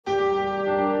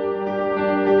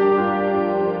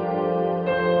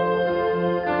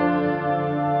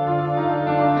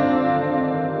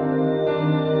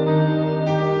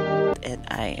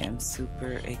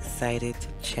excited to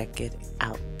check it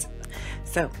out.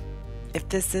 So, if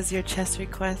this is your chest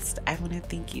request, I want to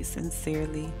thank you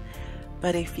sincerely.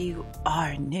 But if you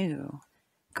are new,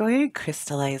 go ahead and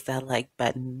crystallize that like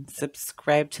button.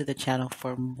 Subscribe to the channel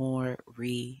for more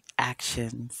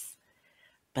reactions.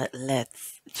 But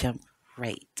let's jump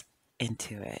right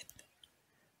into it.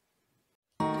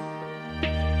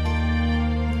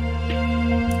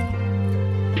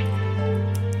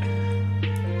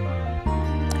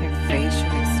 Her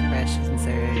facial expressions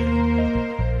are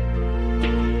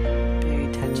very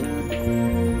touching.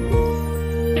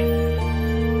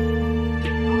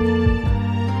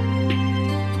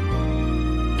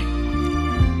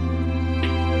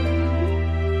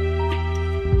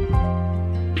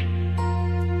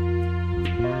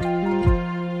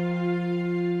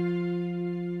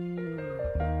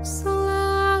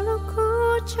 Selalu ku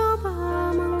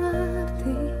coba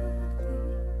mengerti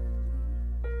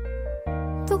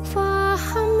untuk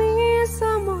fahami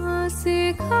semua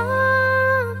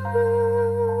sikapmu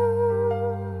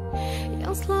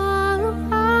yang selalu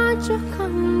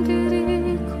acuhkan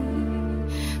diriku.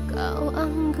 Kau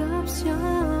anggap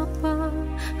siapa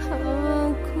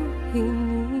aku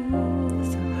ini?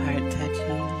 So heart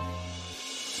touching.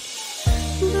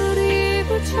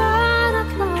 Beribu cara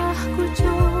telah ku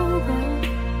coba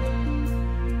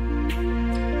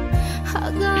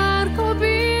agar kau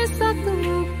bisa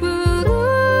untuk berubah.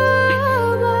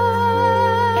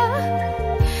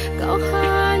 Kau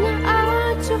hanya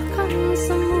acuhkan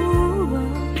semua.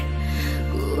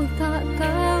 Ku tak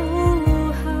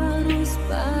tahu harus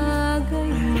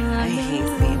bagaimana. I hate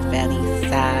seeing Vanny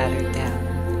sad or down.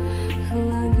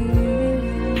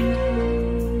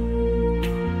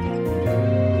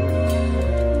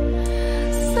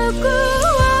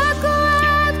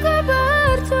 Sekuat-kuat ku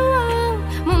berjuang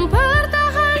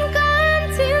mempertahankan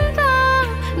cinta,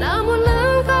 namun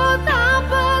engkau tak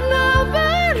pernah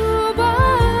berubah.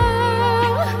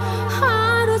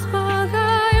 Harus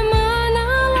bagaimana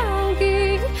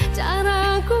lagi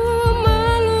caraku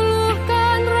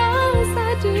meluluhkan rasa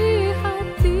di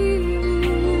hatimu?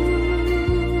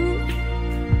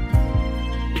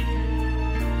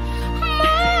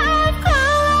 Maaf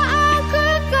kalau aku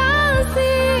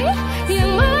kasih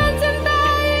yang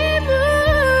mencintaimu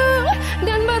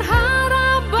dan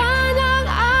berharap banyak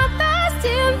atas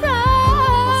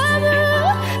cintamu.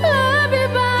 Lebih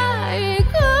baik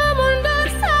ku mundur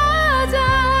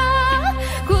saja.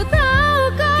 Ku tahu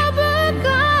kau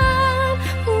bukan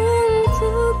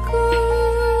untukku.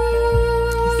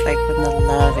 It's like when the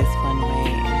love is one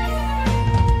way.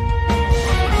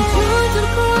 Jujur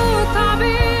ku tak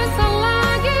bisa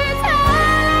lagi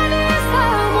jalani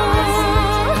semua,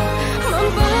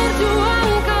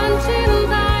 memperjuangkan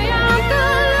cinta yang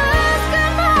tulus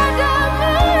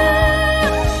kepadamu.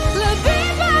 Lebih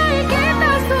baik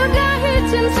kita sudahi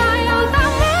cinta yang tak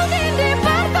mungkin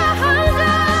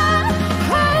dipertahankan.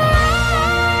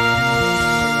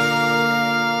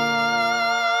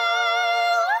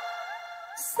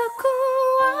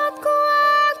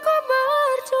 Sekuat-kuat ku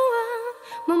berjuang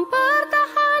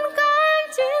mempertahankan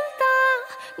cinta,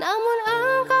 namun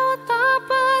engkau tak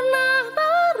pernah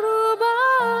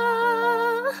berubah.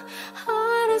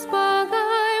 Harus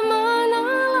bagaimana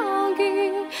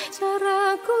lagi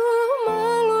caraku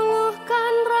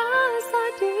meluluhkan rasa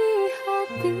di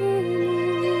hatimu?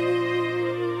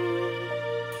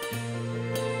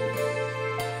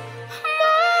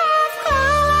 Maaf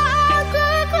kalau aku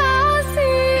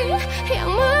kasih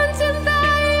yang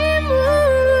mencintaimu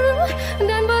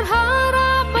dan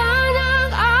berharap banyak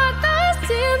atas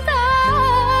cintamu.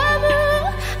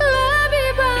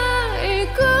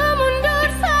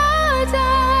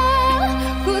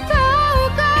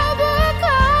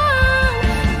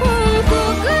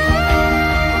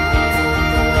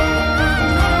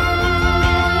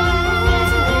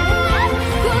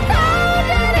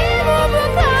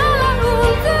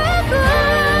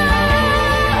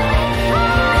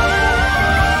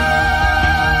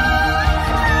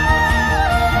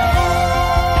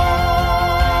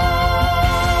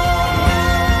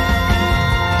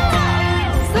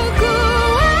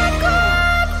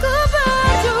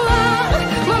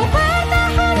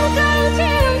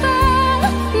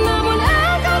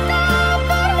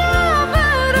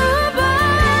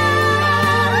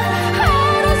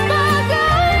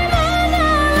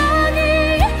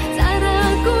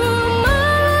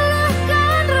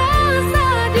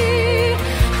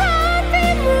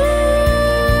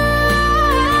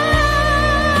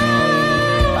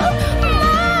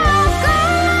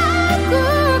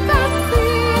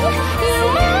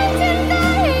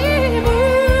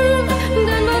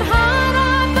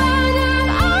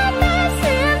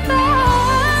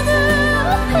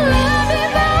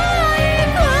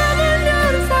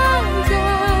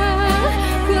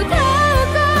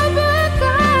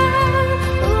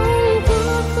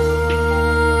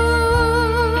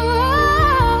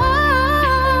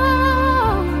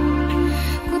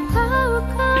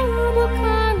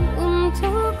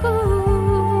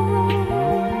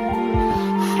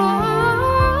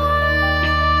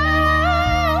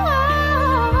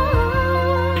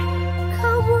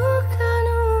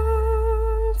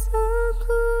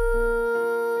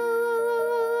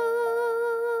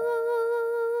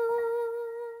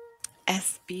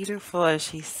 As beautiful as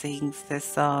she sings this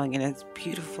song, and as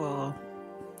beautiful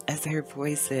as her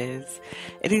voice is,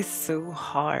 it is so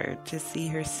hard to see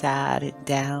her sad and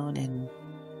down and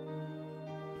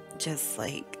just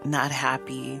like not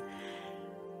happy.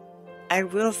 I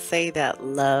will say that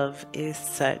love is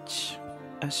such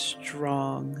a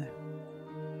strong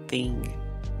thing.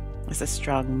 It's a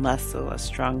strong muscle, a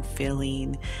strong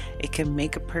feeling. It can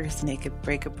make a person, it can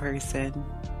break a person.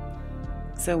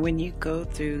 So when you go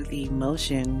through the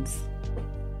emotions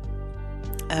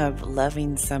of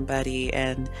loving somebody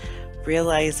and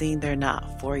realizing they're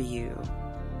not for you,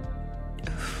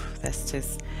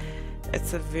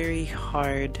 it's a very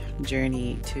hard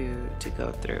journey to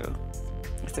go through.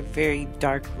 It's a very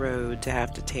dark road to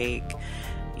have to take,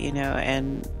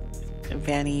 and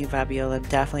Vanny Vabiola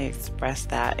definitely expressed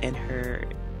that in her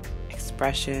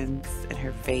expressions, in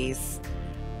her face,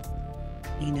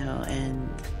 and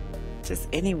just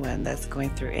anyone that's going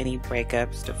through any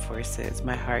breakups, divorces,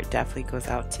 my heart definitely goes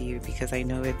out to you, because I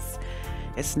know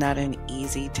it's not an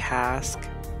easy task,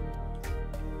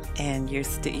 and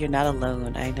you're not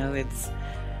alone. I know it's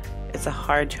a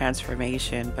hard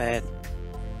transformation, but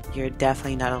you're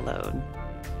definitely not alone.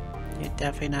 You're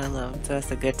definitely not alone. So it's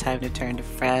a good time to turn to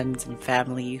friends and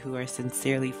family who are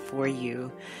sincerely for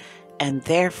you and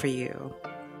there for you,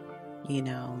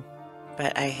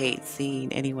 But I hate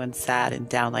seeing anyone sad and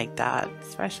down like that,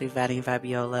 especially Vanny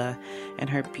Vabiola and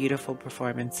her beautiful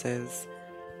performances.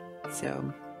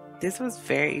 So this was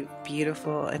very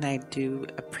beautiful, and I do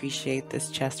appreciate this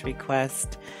chest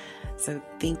request. So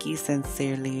thank you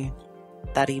sincerely.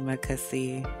 Tarima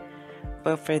kasih.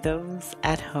 But for those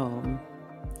at home,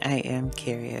 I am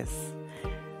curious,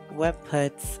 what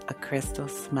puts a crystal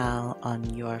smile on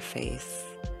your face?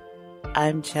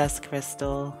 I'm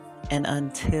ChestCrystal, and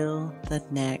until the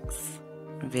next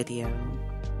video,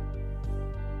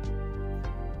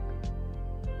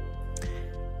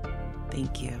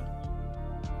 thank you.